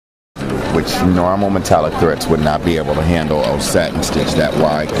which normal metallic threads would not be able to handle a satin stitch that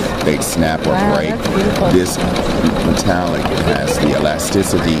wide. They'd snap or break. This metallic has the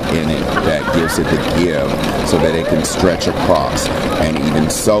elasticity in it that gives it the give so that it can stretch across and even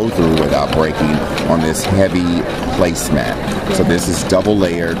sew through without breaking on this heavy placemat. So this is double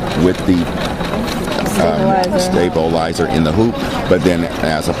layered with the stabilizer in the hoop, but then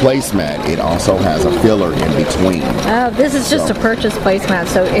as a placemat it also has a filler in between. Oh, this is just a purchase placemat,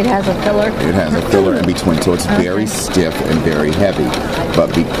 so it has a filler? It has a filler in between, so it's very stiff and very heavy,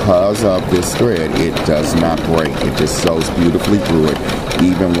 but because of this thread it does not break. It just sews beautifully through it,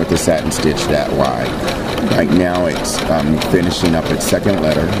 even with the satin stitch that wide. Right now it's finishing up its second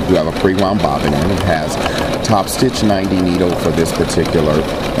letter. You have a pre-wound bobbin and it has top stitch 90 needle for this particular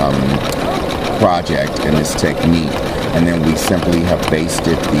project and this technique, and then we simply have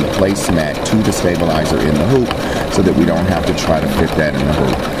basted the placemat to the stabilizer in the hoop so that we don't have to try to fit that in the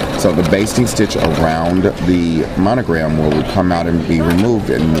hoop. So the basting stitch around the monogram will come out and be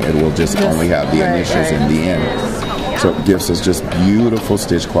removed, and it will just only have the initials in the end. So it gives us just beautiful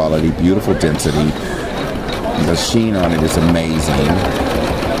stitch quality, beautiful density. The sheen on it is amazing.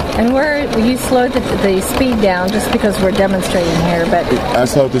 And you slowed the speed down just because we're demonstrating here, but I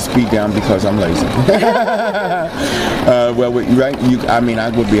slowed the speed down because I'm lazy. Well, right? I mean, I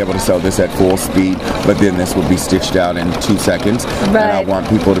would be able to sew this at full speed, but then this would be stitched out in 2 seconds, and I want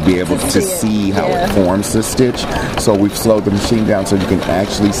people to be able to see how it forms the stitch. So we've slowed the machine down so you can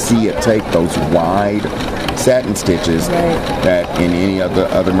actually see it take those wide satin stitches that in any of the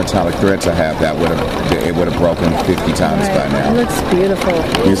other metallic threads I have, that it would have broken 50 times by now. It looks beautiful.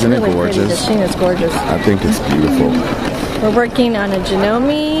 Isn't it gorgeous? Pretty. The sheen is gorgeous. I think it's beautiful. We're working on a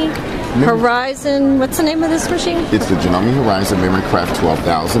Janome Horizon. What's the name of this machine? It's the Janome Horizon Memory Craft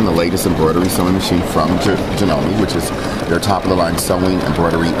 12,000, the latest embroidery sewing machine from Janome, which is their top-of-the-line sewing,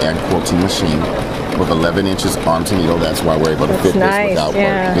 embroidery, and quilting machine with 11 inches onto needle. That's why we're able to fit this without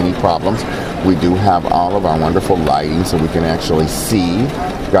any problems. We do have all of our wonderful lighting so we can actually see.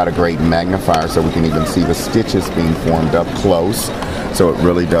 We've got a great magnifier so we can even see the stitches being formed up close. So it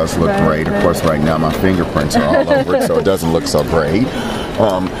really does look great. Of course, right now my fingerprints are all over it, so it doesn't look so great.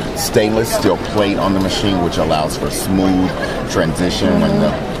 Stainless steel plate on the machine, which allows for smooth transition when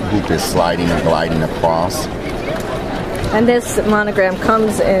the hoop is sliding and gliding across. And this monogram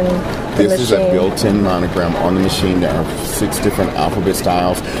comes in the machine. This is a built-in monogram on the machine. There are 6 different alphabet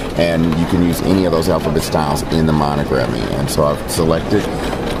styles, and you can use any of those alphabet styles in the monogramming. And so I've selected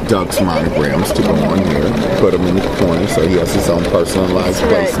Doug's monograms to go on here, put them in the corner so he has his own personalized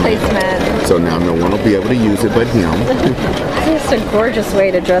placemat. So now no one will be able to use it but him. It's a gorgeous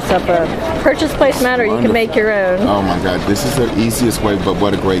way to dress up a purchase placemat, or you can make your own. Oh my God, this is the easiest way, but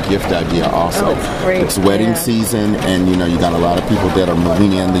what a great gift idea also. Oh, it's great. It's wedding season, and you know, you got a lot of people that are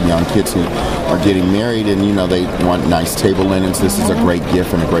moving in, the young kids who are getting married, and you know, they want nice table linens. This is a great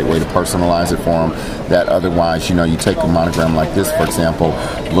gift and a great way to personalize it for them. That otherwise, you know, you take a monogram like this, for example,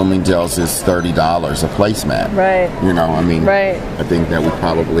 Bloomingdale's is $30 a placemat. Right. You know, I mean, I think that we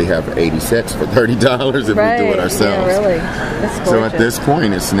probably have 80 sets for $30 if we do it ourselves. Yeah, really. So at this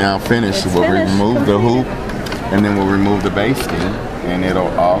point, it's now finished. We'll remove the hoop, and then we'll remove the basting, and it'll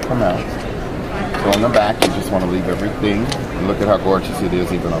all come out. So on the back, you just want to leave everything. Look at how gorgeous it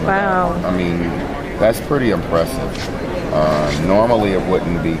is even on the back. I mean, that's pretty impressive. Normally, it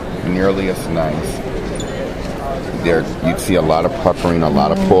wouldn't be nearly as nice. There, you'd see a lot of puckering, a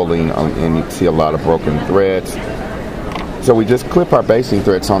lot of pulling, and you'd see a lot of broken threads. So we just clip our basting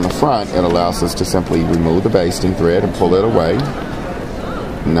threads on the front. It allows us to simply remove the basting thread and pull it away.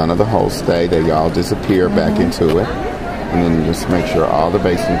 None of the holes stay. They all disappear back into it. And then you just make sure all the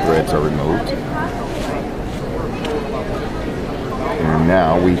basting threads are removed. And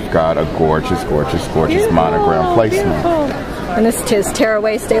now we've got a gorgeous, gorgeous, gorgeous monogram placement. And this is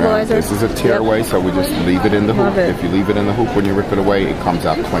tearaway stabilizer? This is a tearaway, so we just leave it in the hoop. If you leave it in the hoop when you rip it away, it comes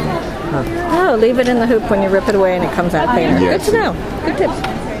out clean. Oh, leave it in the hoop when you rip it away and it comes out cleaner. Yes. Good to know. Good tips.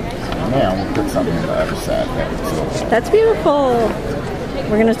 Now we'll put something on the other side. That's beautiful.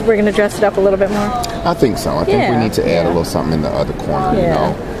 We're gonna dress it up a little bit more. I think so. I think we need to add a little something in the other corner. You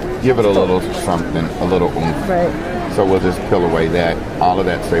know, give it a little something, a little oomph. Right. So we'll just peel away that. All of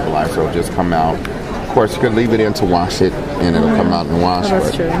that stabilizer will just come out. Of course, you can leave it in to wash it, and it'll come out in the wash.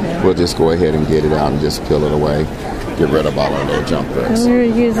 That's true. We'll just go ahead and get it out and just peel it away. Get rid of all our little jump threads. We're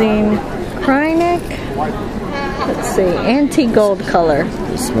using Kreinik. Let's see, antique gold color.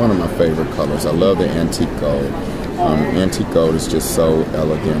 It's one of my favorite colors. I love the antique gold. Antique gold is just so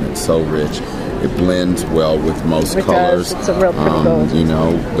elegant. It's so rich. It blends well with most colors. It's a real pretty gold. You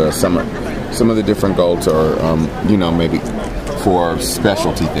know, some of the different golds are, you know, maybe for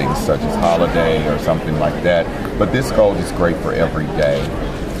specialty things such as holiday or something like that. But this gold is great for every day.